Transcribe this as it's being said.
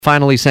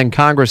finally send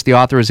Congress the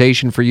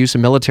authorization for use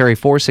of military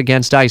force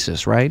against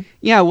ISIS, right?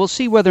 Yeah, we'll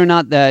see whether or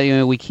not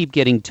that, we keep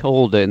getting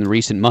told in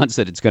recent months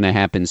that it's going to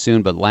happen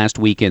soon, but last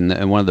week in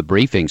one of the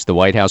briefings, the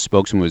White House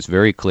spokesman was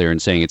very clear in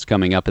saying it's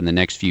coming up in the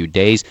next few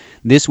days.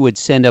 This would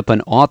send up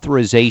an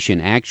authorization,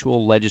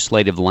 actual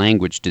legislative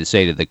language to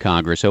say to the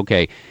Congress,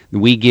 okay,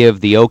 we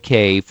give the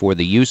okay for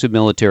the use of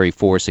military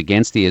force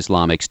against the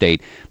Islamic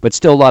State, but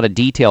still a lot of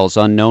details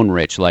unknown,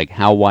 Rich, like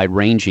how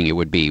wide-ranging it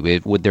would be.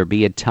 Would there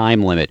be a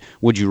time limit?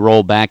 Would you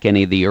roll back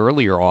any of the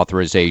earlier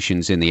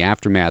authorizations in the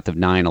aftermath of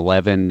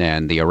 9/11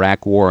 and the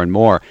Iraq War and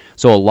more?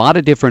 So a lot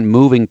of different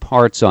moving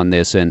parts on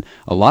this, and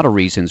a lot of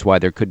reasons why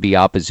there could be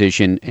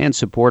opposition and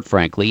support,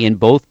 frankly, in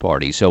both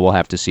parties. So we'll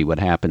have to see what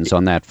happens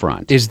on that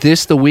front. Is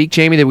this the week,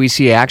 Jamie, that we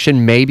see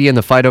action maybe in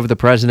the fight over the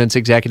president's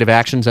executive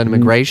actions on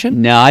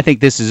immigration? No, I think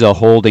this is a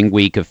holding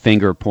week of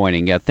finger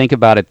pointing. Think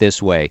about it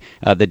this way.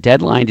 The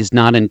deadline is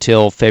not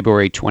until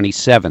February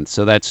 27th,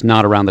 so that's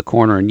not around the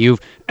corner. And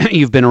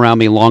you've been around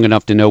me long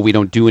enough to know we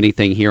don't do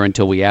anything here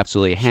until we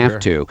absolutely have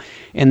to.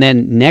 And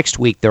then next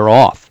week they're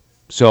off.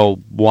 So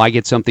why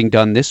get something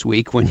done this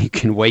week when you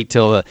can wait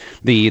till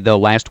the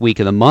last week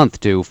of the month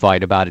to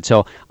fight about it?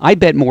 So I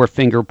bet more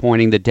finger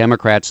pointing. The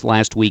Democrats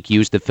last week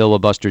used the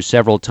filibuster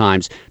several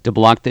times to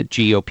block the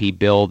GOP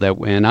bill,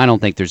 and I don't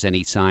think there's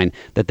any sign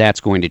that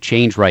that's going to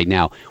change right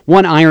now.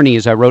 One irony,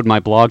 as I wrote in my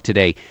blog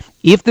today,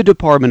 if the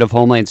Department of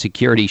Homeland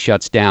Security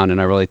shuts down,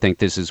 and I really think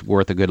this is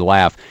worth a good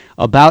laugh,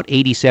 about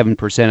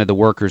 87% of the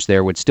workers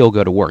there would still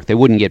go to work. They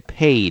wouldn't get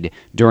paid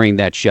during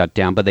that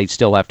shutdown, but they'd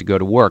still have to go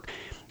to work.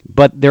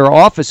 But there are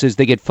offices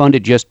that get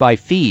funded just by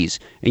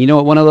fees. And you know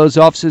what one of those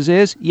offices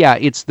is? Yeah,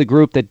 it's the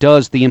group that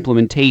does the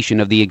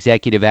implementation of the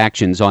executive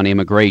actions on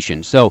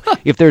immigration. So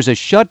if there's a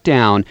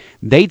shutdown,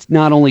 they'd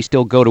not only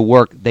still go to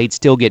work, they'd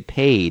still get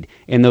paid,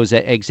 and those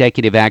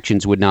executive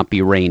actions would not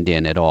be reined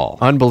in at all.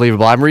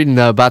 Unbelievable. I'm reading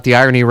about the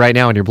irony right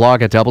now on your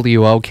blog at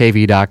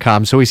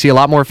WOKV.com. So we see a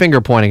lot more finger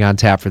pointing on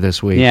tap for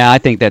this week. Yeah, I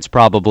think that's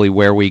probably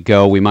where we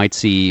go. We might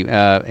see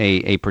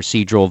a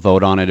procedural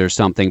vote on it or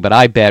something. But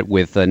I bet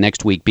with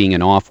next week being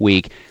an off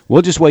week,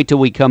 we'll just wait till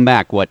we come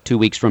back, 2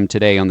 weeks from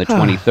today on the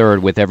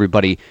 23rd, with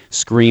everybody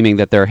screaming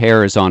that their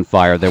hair is on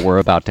fire, that we're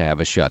about to have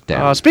a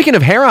shutdown. Speaking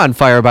of hair on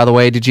fire, by the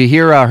way, did you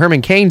hear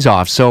Herman Cain's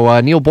off? So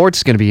Neil Bortz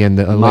is going to be in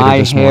later this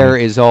morning. My hair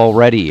is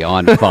already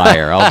on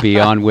fire. I'll be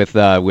on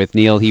with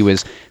Neil. He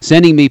was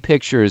sending me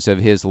pictures of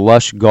his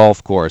lush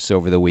golf course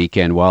over the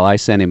weekend while I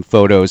sent him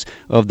photos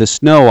of the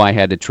snow I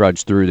had to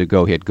trudge through to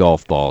go hit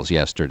golf balls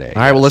yesterday.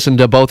 All right, we'll listen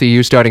to both of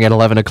you starting at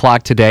 11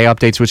 o'clock today.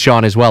 Updates with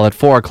Sean as well at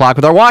 4 o'clock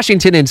with our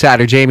Washington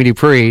insider, Jamie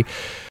Dupree.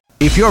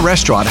 If your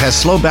restaurant has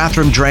slow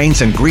bathroom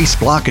drains and grease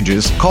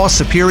blockages, call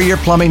Superior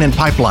Plumbing and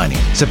Pipelining.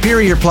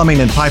 Superior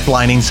Plumbing and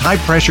Pipelining's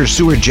high-pressure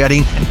sewer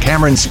jetting and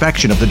camera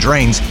inspection of the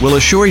drains will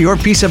assure your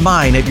peace of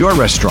mind at your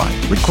restaurant.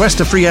 Request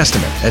a free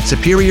estimate at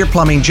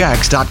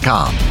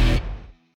SuperiorPlumbingJacks.com.